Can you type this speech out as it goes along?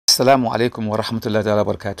Assalamu alaikum wa rahmatullahi wa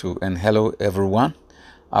barakatuh, and hello everyone.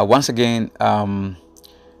 Once again,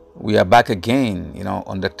 we are back again,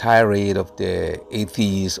 on the tirade of the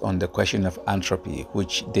atheists on the question of entropy,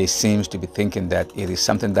 which they seem to be thinking that it is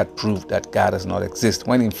something that proves that God does not exist,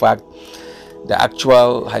 when in fact the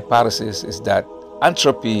actual hypothesis is that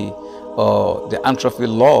entropy, or the entropy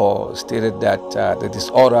law, stated that the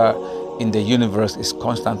disorder in the universe is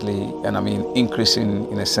constantly,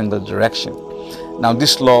 increasing in a single direction. Now,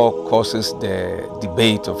 this law causes the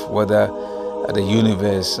debate of whether the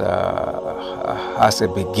universe has a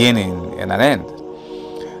beginning and an end.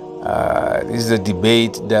 This is a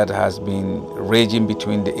debate that has been raging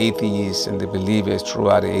between the atheists and the believers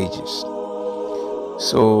throughout the ages.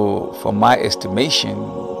 So, from my estimation,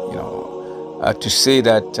 to say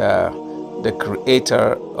that the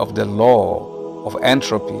creator of the law of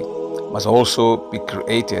entropy must also be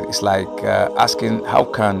created is like asking, how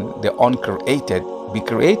can the uncreated be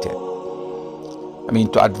created?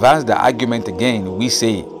 To advance the argument again, we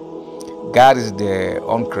say God is the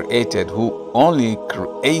uncreated who only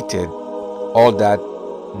created all that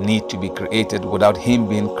need to be created without him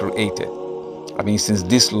being created. Since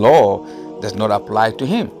this law does not apply to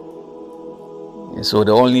him. And so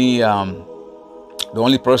the only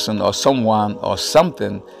person or someone or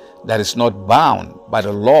something that is not bound by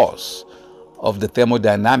the laws of the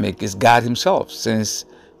thermodynamic is God himself, since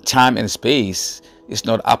time and space is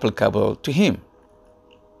not applicable to him.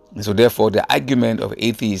 And so therefore the argument of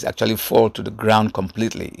atheists actually falls to the ground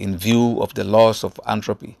completely in view of the laws of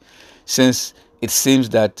entropy, since it seems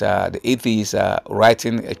that the atheists are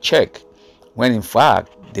writing a check when in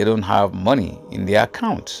fact they don't have money in their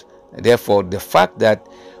accounts. Therefore the fact that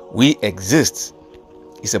we exist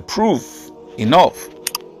is a proof enough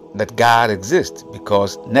that God exists,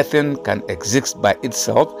 because nothing can exist by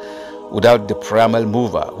itself without the primal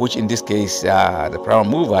mover, which in this case the primal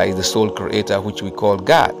mover is the sole creator, which we call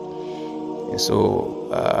God. And so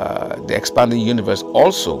the expanding universe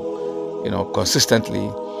also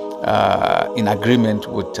consistently in agreement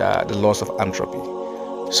with the laws of entropy.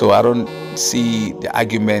 So I don't see the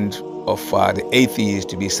argument of the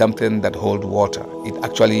atheists to be something that holds water. It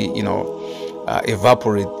actually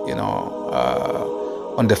evaporate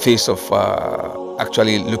on the face of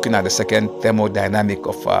actually looking at the second thermodynamic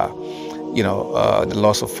of the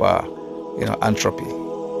laws of entropy.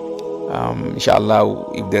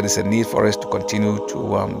 Inshallah, if there is a need for us to continue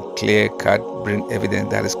to clear cut, bring evidence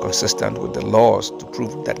that is consistent with the laws to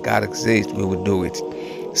prove that God exists, we will do it.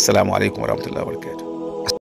 Assalamu alaikum wa rahmatullahi wa barakatuh.